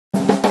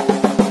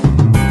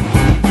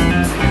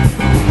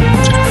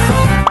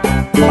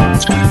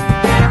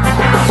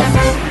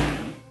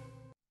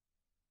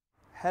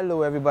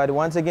Hello everybody,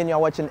 once again you are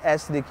watching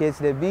SDK,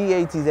 the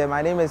VATZ.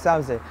 My name is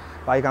Samson,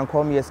 but you can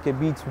call me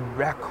Skbeatz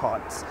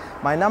Records.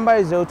 My number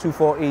is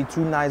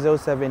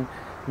 0248290798,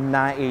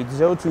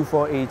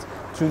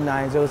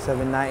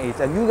 0248290798.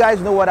 And you guys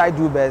know what I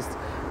do best,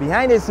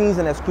 behind the scenes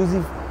and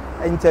exclusive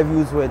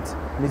interviews with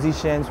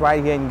musicians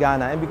right here in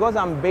Ghana. And because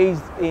I'm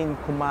based in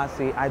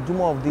Kumasi, I do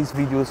more of these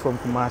videos from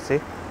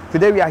Kumasi.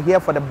 Today we are here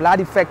for the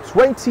Blood Effect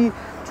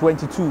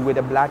 2022 with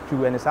the Black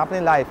Crew, and it's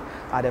happening live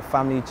at the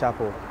Family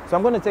Chapel. So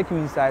I'm going to take you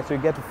inside so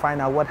you get to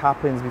find out what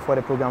happens before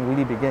the program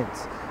really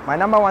begins. My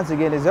number once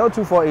again is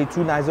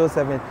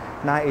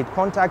 0248290798.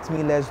 Contact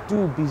me, let's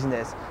do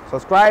business.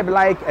 Subscribe,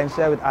 like, and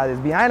share with others.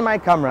 Behind my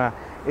camera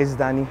is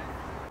Danny.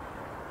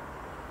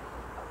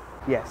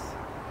 Yes.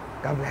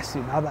 God bless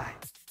you. Bye-bye.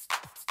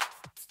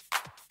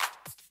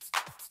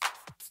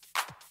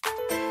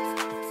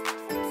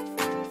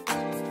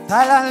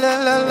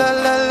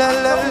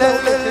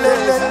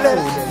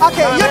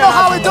 Okay, you know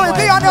how we do it.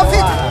 Be on your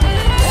feet.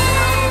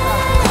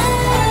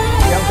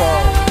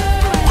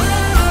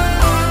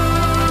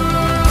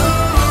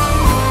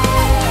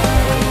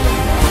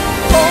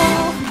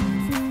 Oh,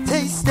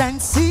 taste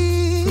and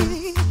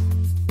see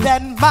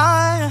that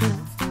my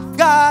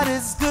God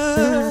is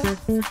good.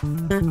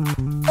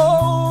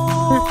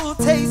 Oh,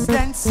 taste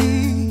and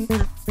see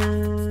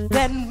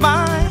that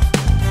my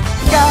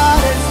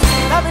God is good.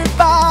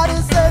 Everybody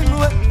say,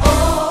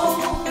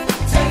 oh,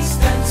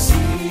 taste and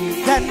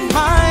see that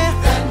my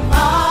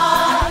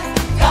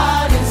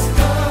God is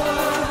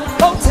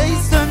good. Oh,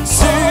 taste and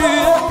see,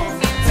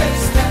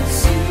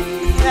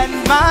 that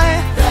my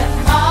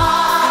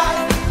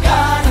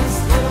God is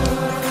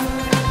good.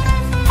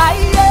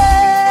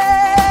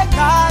 Aye,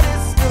 God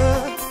is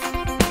good.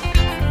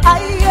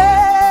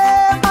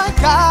 Aye, my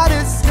God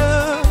is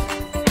good.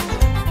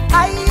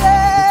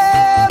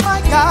 Aye, my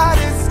God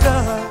is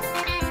good.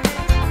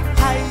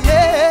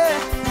 Aye,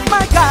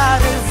 my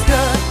God is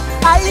good. Aye, God is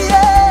good.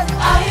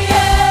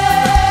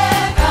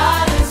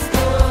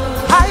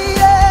 Aye,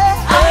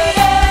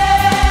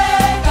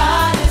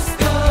 God is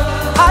good.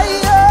 Aye,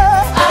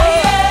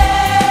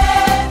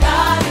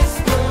 God is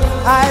good.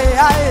 Aye,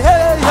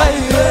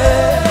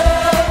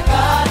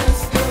 God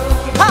is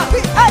good.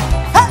 Happy, hey,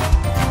 hey.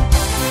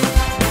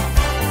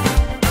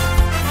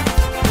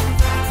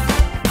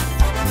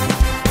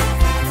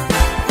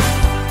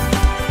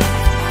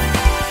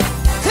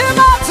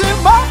 Timothy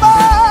Mama,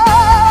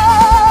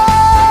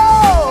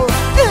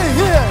 in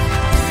here.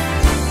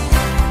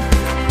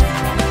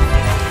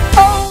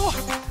 Oh,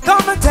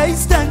 come and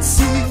taste and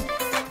see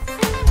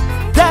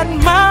that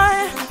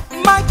my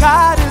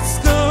God is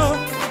good.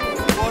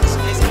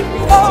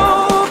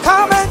 Oh,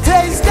 come and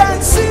taste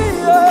and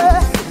see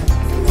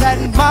that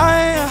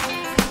my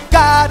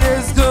God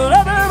is good.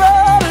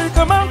 Everybody,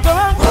 come on, come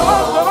on, come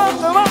on, come on,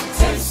 come on.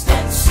 Taste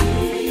and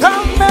see.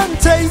 Come and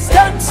taste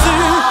and see.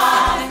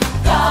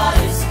 God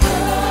is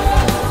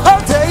good. Oh,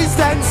 taste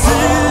and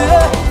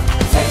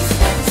see.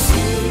 Taste and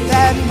see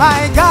that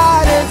my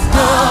God is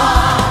good.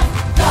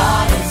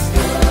 God is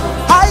good.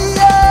 Aye,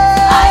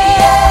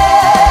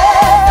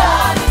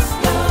 God is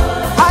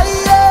good.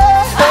 Aye,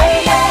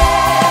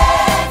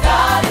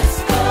 God is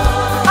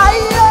good.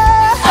 Aye,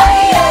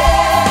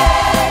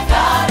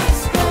 God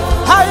is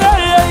good. Aye, God is good.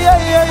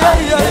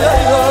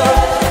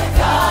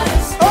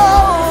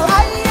 Oh,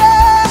 aye,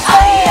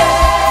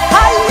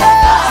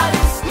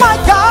 my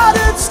God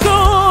is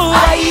good.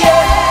 Aye,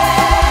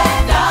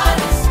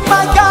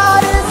 my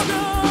God is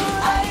good.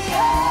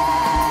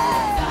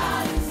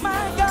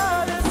 My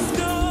God is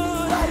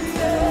good.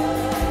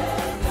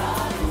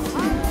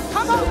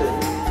 Come on.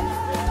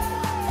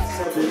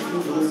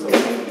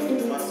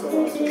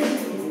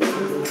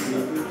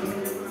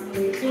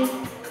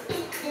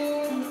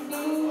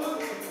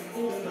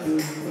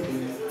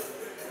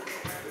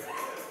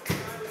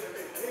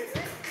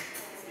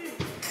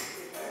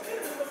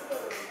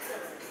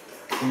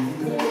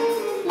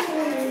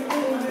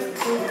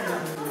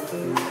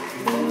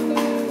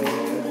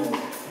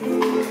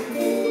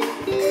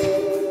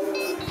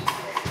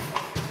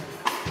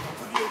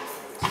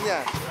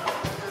 Yeah.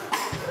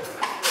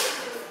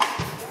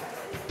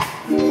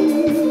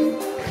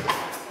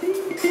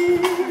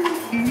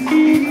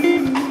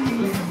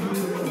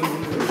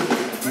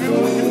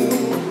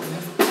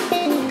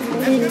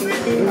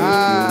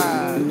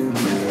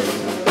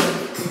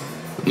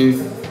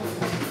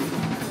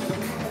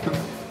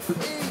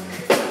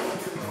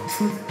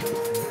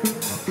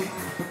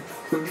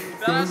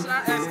 That's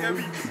not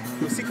Skbeatz.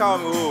 Você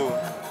calma, ô.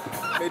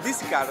 Eu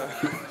disse, cara.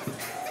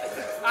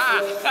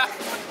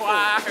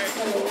 Why?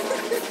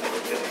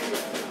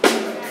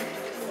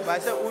 Vai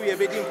ser o ia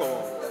bedinho com.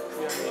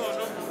 No,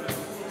 no problem.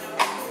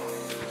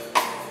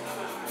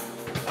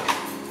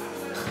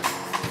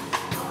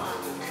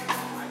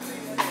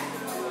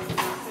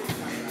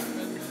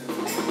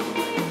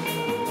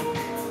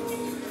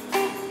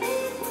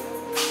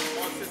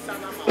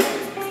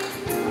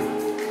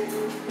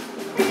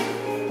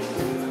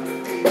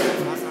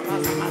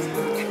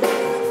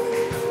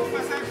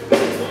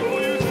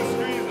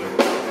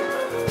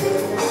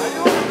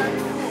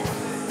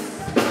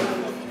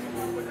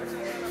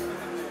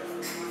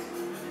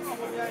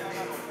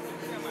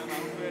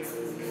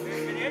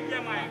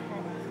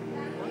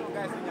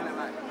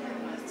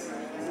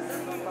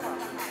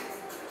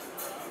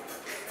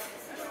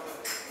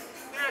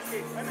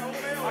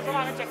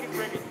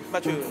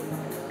 But you.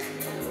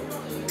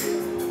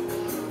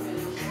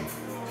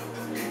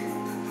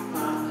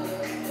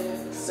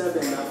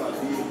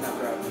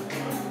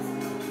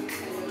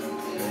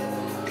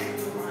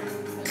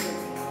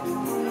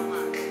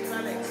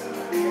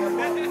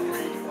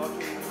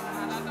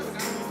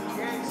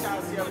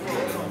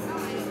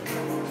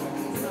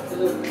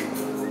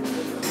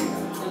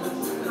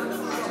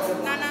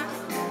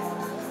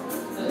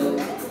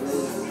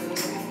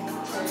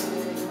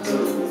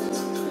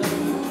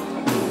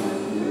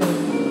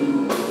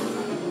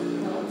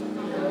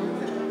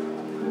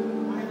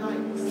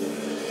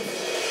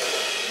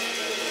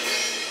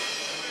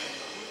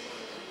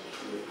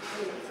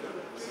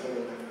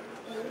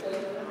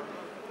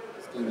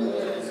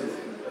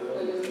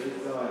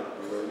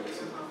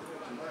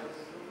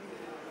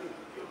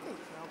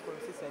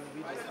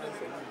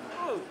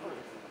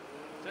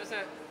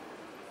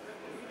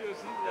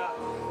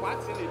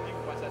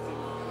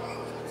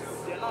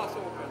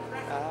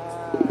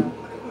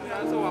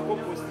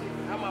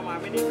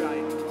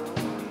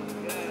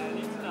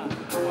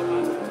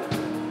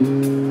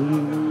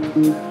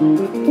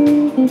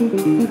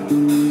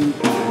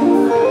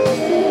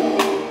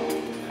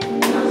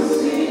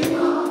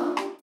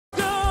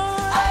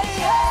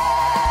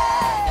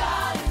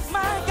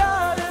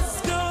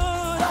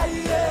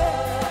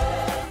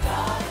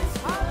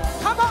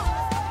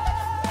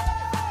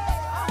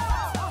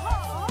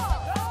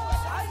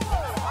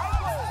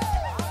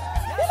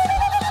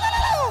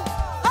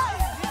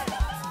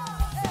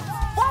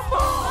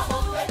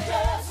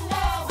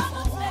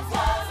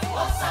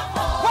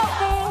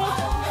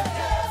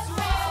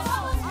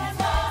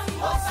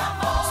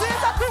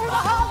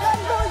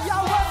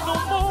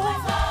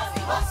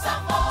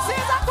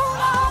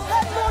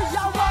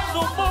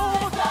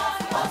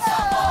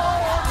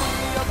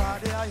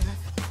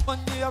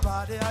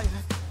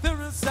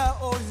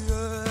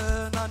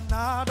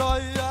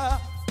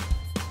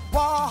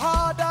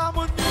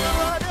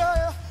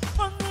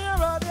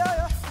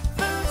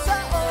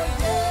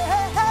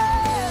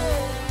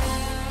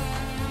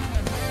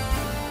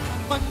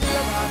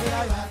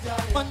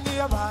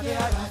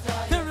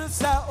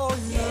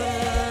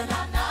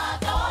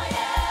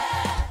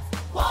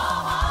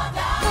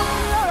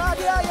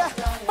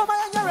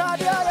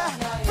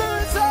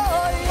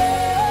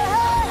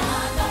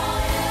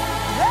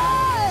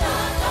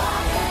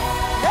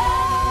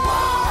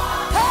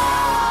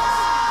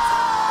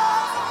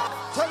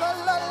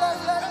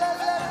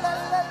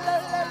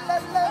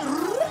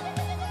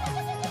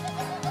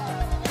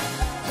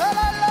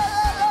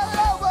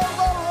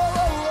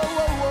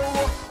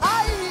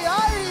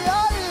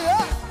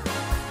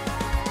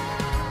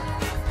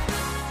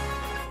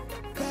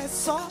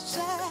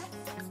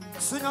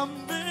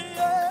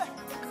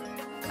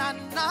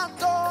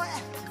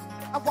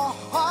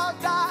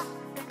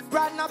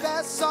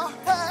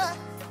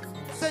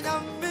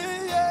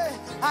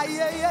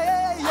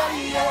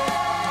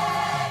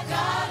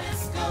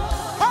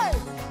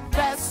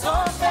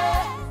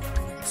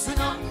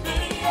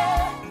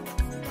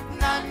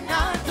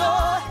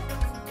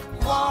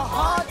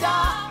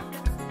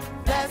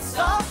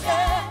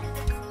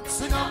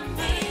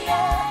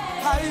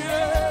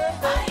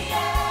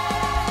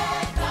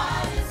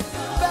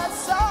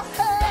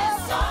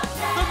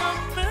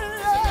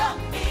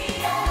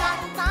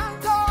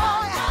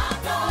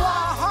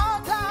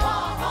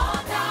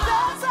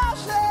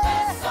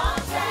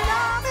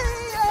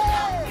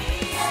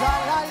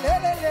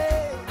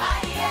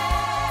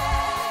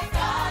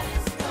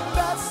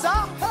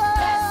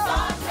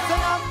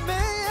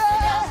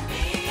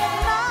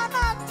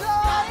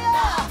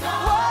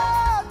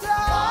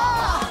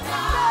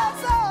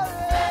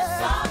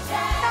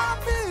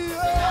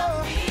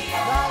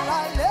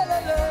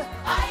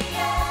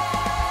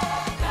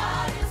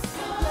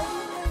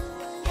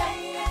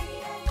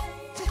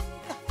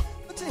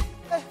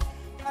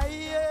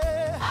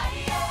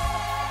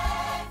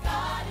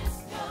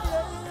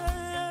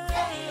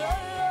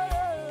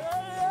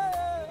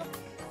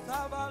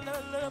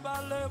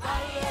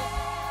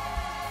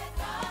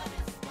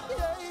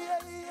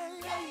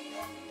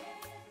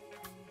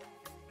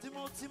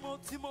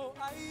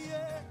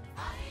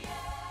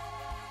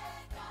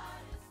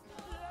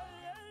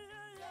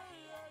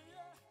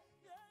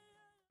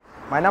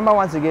 My number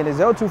once again is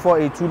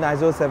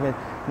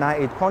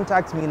 0248290798.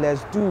 Contact me,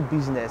 let's do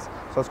business.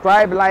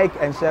 Subscribe, like,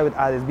 and share with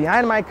others.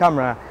 Behind my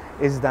camera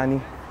is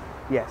Danny.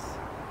 Yes.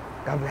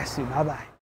 God bless you. Bye-bye.